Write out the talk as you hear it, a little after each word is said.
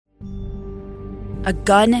a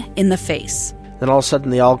gun in the face. Then all of a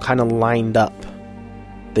sudden, they all kind of lined up.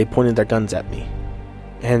 They pointed their guns at me.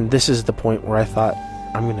 And this is the point where I thought,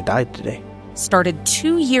 I'm going to die today. Started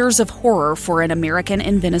 2 years of horror for an American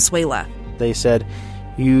in Venezuela. They said,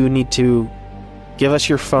 you need to give us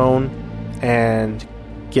your phone and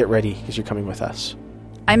get ready because you're coming with us.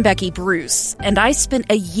 I'm Becky Bruce, and I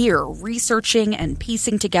spent a year researching and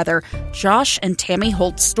piecing together Josh and Tammy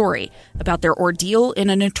Holt's story about their ordeal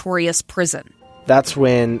in a notorious prison. That's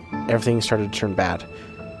when everything started to turn bad.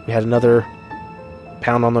 We had another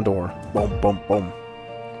pound on the door. Boom, boom, boom.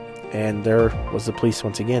 And there was the police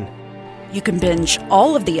once again. You can binge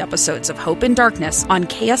all of the episodes of Hope in Darkness on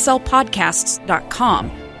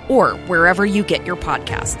KSLpodcasts.com or wherever you get your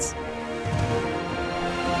podcasts.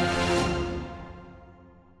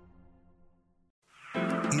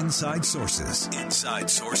 Inside Sources. Inside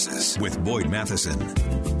Sources with Boyd Matheson.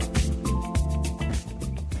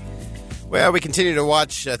 Well, we continue to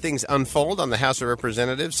watch things unfold on the House of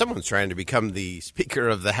Representatives. Someone's trying to become the Speaker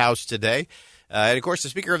of the House today. And, of course, the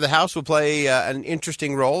Speaker of the House will play an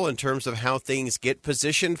interesting role in terms of how things get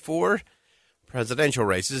positioned for presidential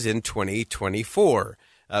races in 2024.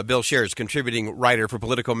 Bill Scher is contributing writer for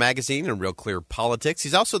Politico Magazine and Real Clear Politics.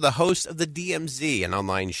 He's also the host of the DMZ, an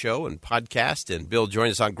online show and podcast. And Bill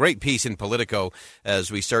joined us on great piece in Politico as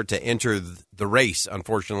we start to enter the race,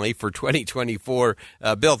 unfortunately, for 2024.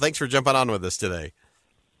 Bill, thanks for jumping on with us today.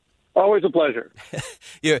 Always a pleasure.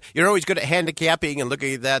 You're always good at handicapping and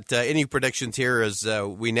looking at that. Any predictions here as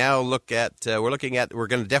we now look at, we're going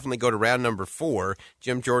to definitely go to round number 4.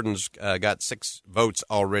 Jim Jordan's got 6 votes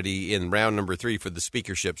already in round number 3 for the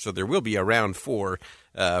speakership. So there will be a round 4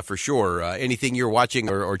 for sure. Anything you're watching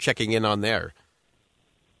or checking in on there?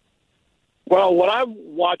 Well, what I'm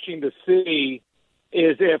watching to see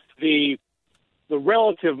is if the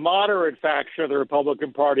relative moderate faction of the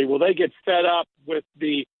Republican Party, will they get fed up with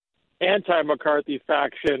the anti-McCarthy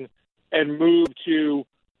faction and move to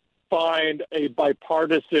find a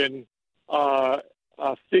bipartisan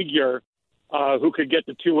figure who could get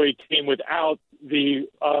the two-way team without the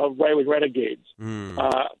right-wing renegades.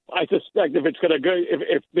 I suspect if it's going to go,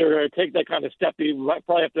 if they're going to take that kind of step, they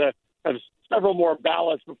probably have to have several more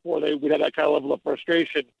ballots before we'd have that kind of level of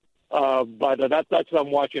frustration. But that's what I'm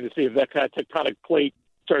watching to see if that kind of tectonic plate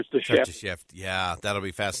starts to shift. Yeah, that'll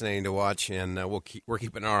be fascinating to watch, and we're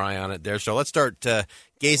keeping our eye on it there. So let's start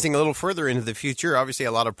gazing a little further into the future. Obviously,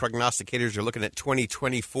 a lot of prognosticators are looking at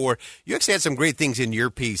 2024. You actually had some great things in your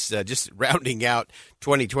piece, just rounding out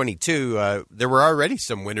 2022. There were already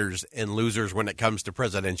some winners and losers when it comes to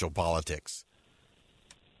presidential politics.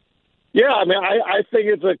 Yeah, I mean, I think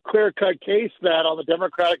it's a clear-cut case that on the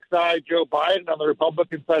Democratic side, Joe Biden, on the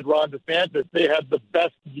Republican side, Ron DeSantis, they had the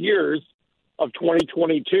best years of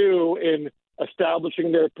 2022 in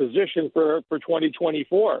establishing their position for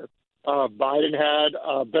 2024. Biden had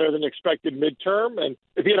a better than expected midterm, and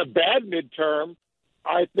if he had a bad midterm,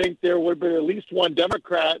 I think there would be at least one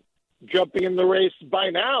Democrat jumping in the race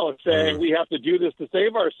by now saying we have to do this to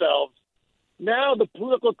save ourselves. Now the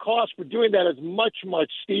political cost for doing that is much,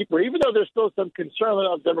 much steeper, even though there's still some concern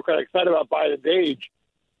on the Democratic side about Biden's age.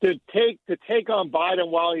 To take on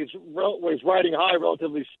Biden while he's riding high,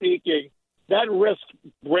 relatively speaking, that risks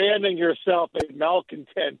branding yourself a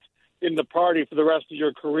malcontent in the party for the rest of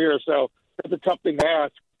your career. So that's a tough thing to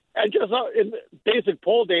ask. And just in basic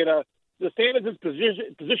poll data, DeSantis'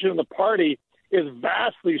 position in the party is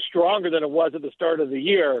vastly stronger than it was at the start of the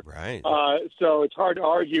year. Right. So it's hard to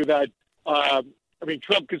argue that,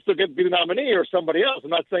 Trump could still be the nominee or somebody else. I'm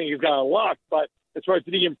not saying he's got a lock, but as far as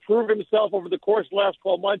did he improve himself over the course of the last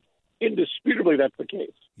 12 months, indisputably that's the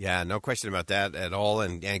case. Yeah, no question about that at all.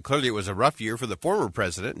 And clearly it was a rough year for the former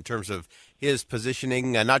president in terms of his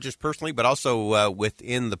positioning, not just personally, but also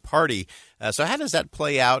within the party. So how does that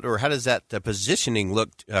play out, or how does that positioning look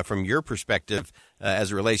from your perspective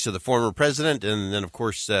as it relates to the former president? And then, of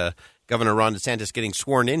course, Governor Ron DeSantis getting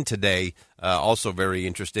sworn in today, also very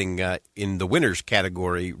interesting in the winners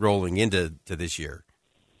category rolling into this year.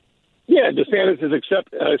 Yeah,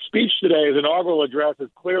 DeSantis' speech today, his inaugural address, is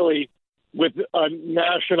clearly with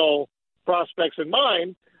national prospects in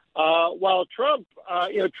mind. While Trump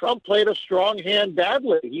played a strong hand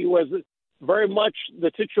badly. He was very much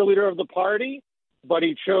the titular leader of the party, but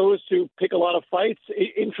he chose to pick a lot of fights,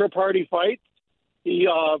 intra-party fights. He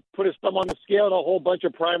put his thumb on the scale in a whole bunch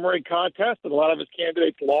of primary contests, and a lot of his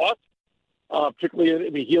candidates lost.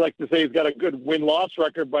 Particularly, he likes to say he's got a good win-loss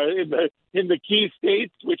record, but in the key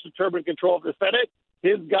states which determine control of the Senate,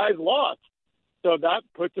 his guys lost. So that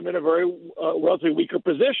puts him in a very relatively weaker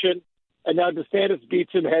position, and now DeSantis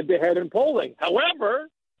beats him head-to-head in polling. However,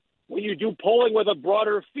 when you do polling with a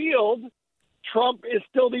broader field, Trump is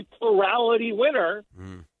still the plurality winner.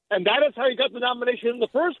 And that is how he got the nomination in the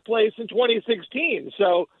first place in 2016.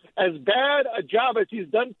 So as bad a job as he's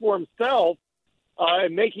done for himself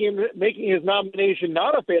in making his nomination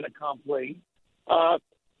not a fait accompli,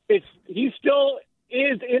 he still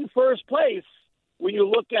is in first place when you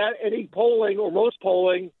look at any polling or most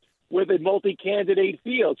polling with a multi-candidate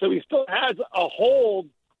field. So he still has a hold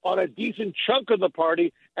on a decent chunk of the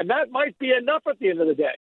party, and that might be enough at the end of the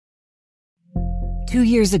day. 2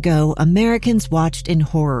 years ago, Americans watched in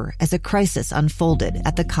horror as a crisis unfolded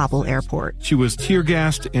at the Kabul airport. She was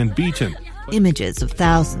tear-gassed and beaten. Images of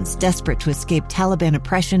thousands desperate to escape Taliban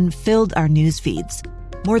oppression filled our news feeds.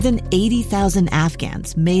 More than 80,000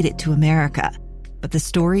 Afghans made it to America. But the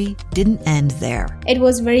story didn't end there. It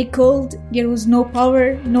was very cold. There was no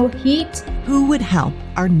power, no heat. Who would help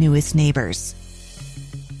our newest neighbors?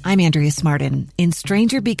 I'm Andrea Smartin. In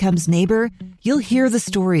Stranger Becomes Neighbor, you'll hear the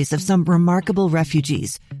stories of some remarkable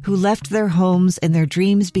refugees who left their homes and their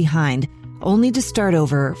dreams behind, only to start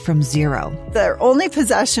over from zero. Their only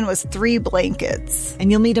possession was 3 blankets.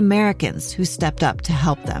 And you'll meet Americans who stepped up to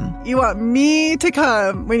help them. You want me to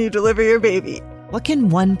come when you deliver your baby. What can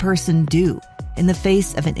one person do in the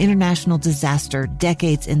face of an international disaster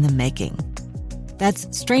decades in the making? That's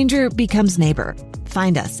Stranger Becomes Neighbor.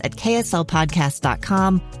 Find us at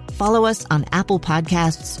kslpodcast.com, follow us on Apple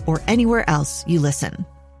Podcasts, or anywhere else you listen.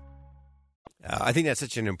 I think that's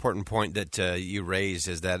such an important point that you raise,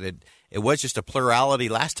 is that it was just a plurality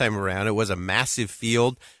last time around. It was a massive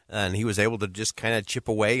field, and he was able to just kind of chip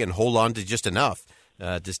away and hold on to just enough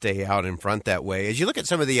to stay out in front that way. As you look at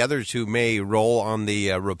some of the others who may roll on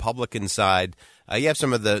the Republican side, you have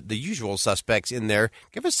some of the usual suspects in there.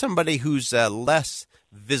 Give us somebody who's less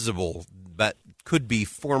visible but could be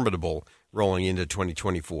formidable rolling into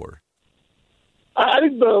 2024. I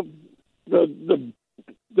think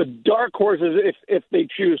the dark horses, if they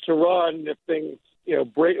choose to run, if things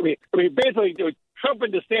break. I mean, basically, Trump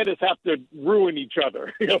and DeSantis have to ruin each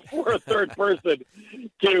other, for a third person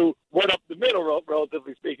to run up the middle,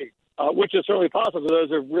 relatively speaking, which is certainly possible.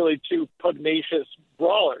 Those are really two pugnacious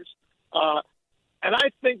brawlers. And I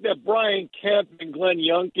think that Brian Kemp and Glenn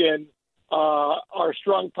Youngkin are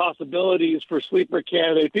strong possibilities for sleeper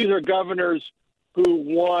candidates. These are governors who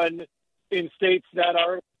won in states that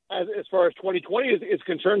are, as far as 2020 is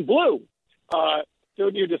concerned, blue. So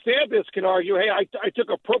DeSantis can argue, hey, I took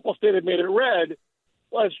a purple state and made it red.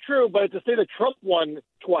 Well, that's true, but it's a state that Trump won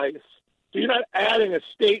twice. So you're not adding a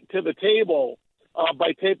state to the table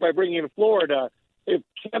by bringing in Florida. If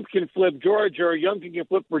Kemp can flip Georgia or Youngkin can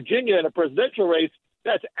flip Virginia in a presidential race,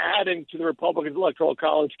 that's adding to the Republican Electoral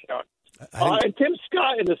College count. And Tim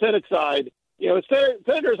Scott in the Senate side,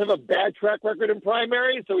 senators have a bad track record in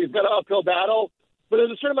primaries, so he's got an uphill battle. But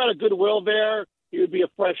there's a certain amount of goodwill there. He would be a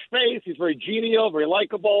fresh face. He's very genial, very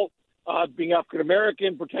likable. Being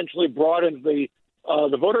African-American potentially broadens the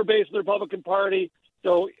voter base of the Republican Party.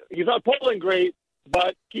 So he's not polling great,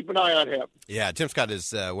 but keep an eye on him. Yeah, Tim Scott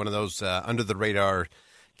is one of those under-the-radar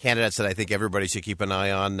candidates that I think everybody should keep an eye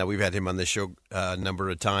on. We've had him on this show a number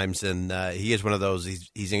of times, and he is one of those.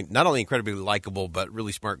 He's not only incredibly likable, but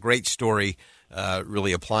really smart. Great story,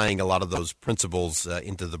 really applying a lot of those principles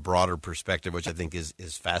into the broader perspective, which I think is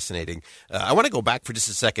fascinating. I want to go back for just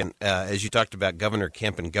a second. As you talked about Governor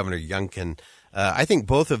Kemp and Governor Youngkin, I think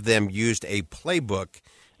both of them used a playbook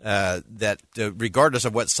that regardless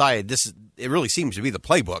of what side, it really seems to be the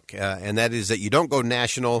playbook, and that is that you don't go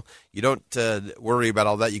national, you don't worry about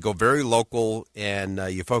all that, you go very local, and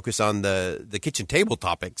you focus on the kitchen table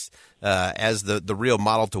topics as the real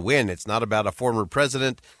model to win. It's not about a former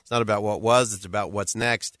president, it's not about what was, it's about what's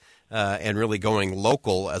next, and really going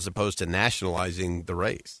local as opposed to nationalizing the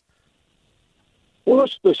race. Well,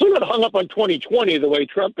 they're still not hung up on 2020 the way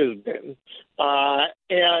Trump has been.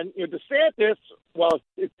 And DeSantis, while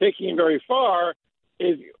it's taking him very far,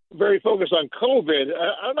 is very focused on COVID.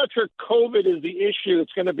 I'm not sure COVID is the issue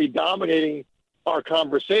that's going to be dominating our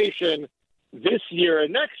conversation this year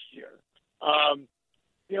and next year.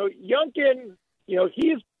 Youngkin,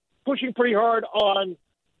 he's pushing pretty hard on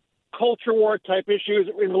culture war type issues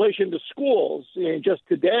in relation to schools. Just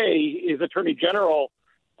today, his attorney general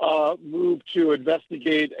moved to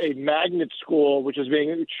investigate a magnet school, which is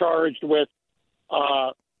being charged with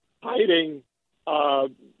hiding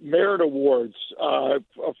merit awards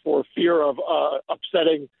for fear of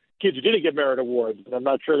upsetting kids who didn't get merit awards. And I'm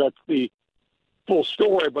not sure that's the full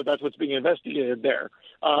story, but that's what's being investigated there.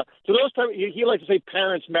 So those times, he likes to say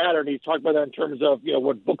parents matter, and he's talked about that in terms of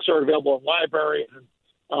what books are available in libraries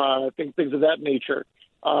and things of that nature.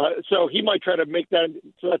 So he might try to make that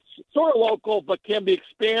so that's sort of local, but can be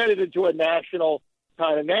expanded into a national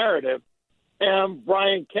kind of narrative. And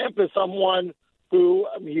Brian Kemp is someone who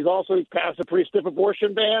he's also passed a pretty stiff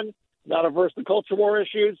abortion ban, not averse to culture war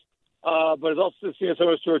issues, but is also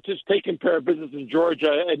someone who has just taken care of business in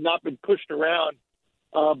Georgia and not been pushed around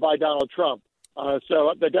by Donald Trump.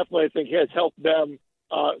 So that definitely, I think, has helped them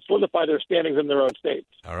solidify their standings in their own states.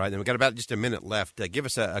 All right, then we've got about just a minute left. Give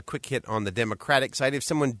us a quick hit on the Democratic side. If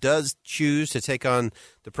someone does choose to take on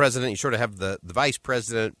the president, you sort of have the vice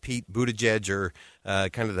president, Pete Buttigieg, or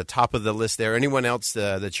kind of the top of the list there. Anyone else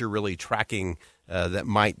that you're really tracking that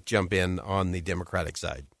might jump in on the Democratic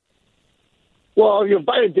side? Well,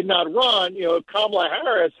 Biden did not run. Kamala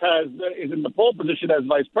Harris is in the pole position as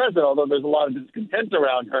vice president, although there's a lot of discontent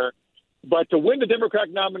around her. But to win the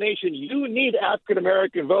Democratic nomination, you need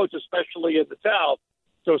African-American votes, especially in the South.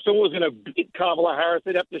 So if someone was going to beat Kamala Harris,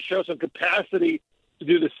 they'd have to show some capacity to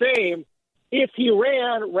do the same. If he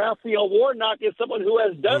ran, Raphael Warnock is someone who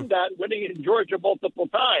has done that, winning in Georgia multiple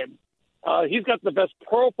times. He's got the best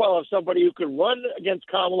profile of somebody who could run against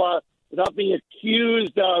Kamala without being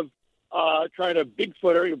accused of trying to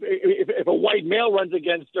Bigfoot her. If a white male runs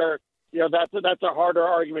against her, that's a harder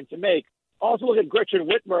argument to make. Also look at Gretchen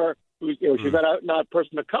Whitmer, who's she's not a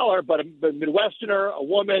person of color, but a Midwesterner, a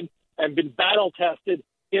woman, and been battle tested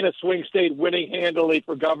in a swing state, winning handily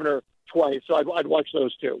for governor twice. So I'd watch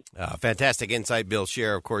those two. Fantastic insight. Bill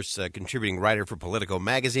Scher, of course, contributing writer for Politico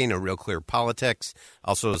Magazine and Real Clear Politics.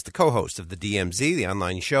 Also is the co-host of the DMZ, the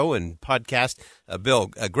online show and podcast. Bill,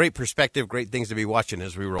 a great perspective, great things to be watching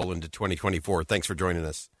as we roll into 2024. Thanks for joining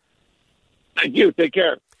us. Thank you. Take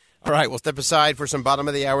care. All right, we'll step aside for some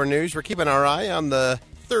bottom-of-the-hour news. We're keeping our eye on the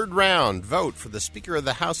third round vote for the Speaker of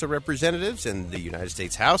the House of Representatives in the United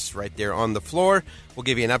States House, right there on the floor. We'll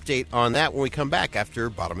give you an update on that when we come back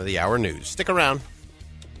after bottom-of-the-hour news. Stick around.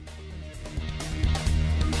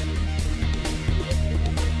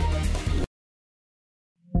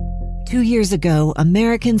 Two years ago,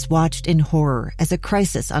 Americans watched in horror as a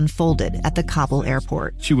crisis unfolded at the Kabul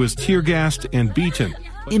airport. She was tear-gassed and beaten.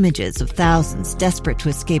 Images of thousands desperate to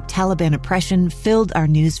escape Taliban oppression filled our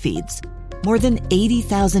news feeds. More than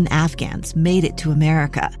 80,000 Afghans made it to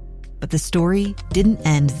America. But the story didn't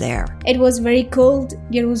end there. It was very cold.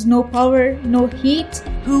 There was no power, no heat.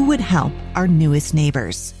 Who would help our newest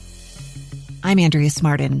neighbors? I'm Andrea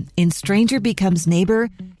Smartin. In Stranger Becomes Neighbor,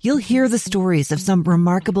 you'll hear the stories of some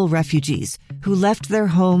remarkable refugees who left their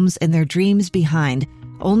homes and their dreams behind,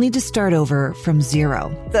 only to start over from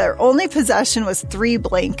zero. Their only possession was 3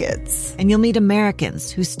 blankets. And you'll meet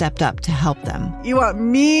Americans who stepped up to help them. You want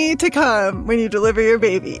me to come when you deliver your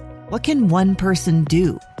baby. What can one person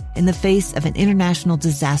do in the face of an international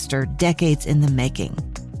disaster decades in the making?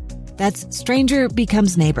 That's Stranger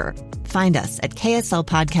Becomes Neighbor. Find us at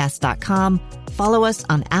kslpodcast.com. Follow us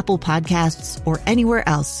on Apple Podcasts or anywhere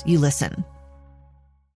else you listen.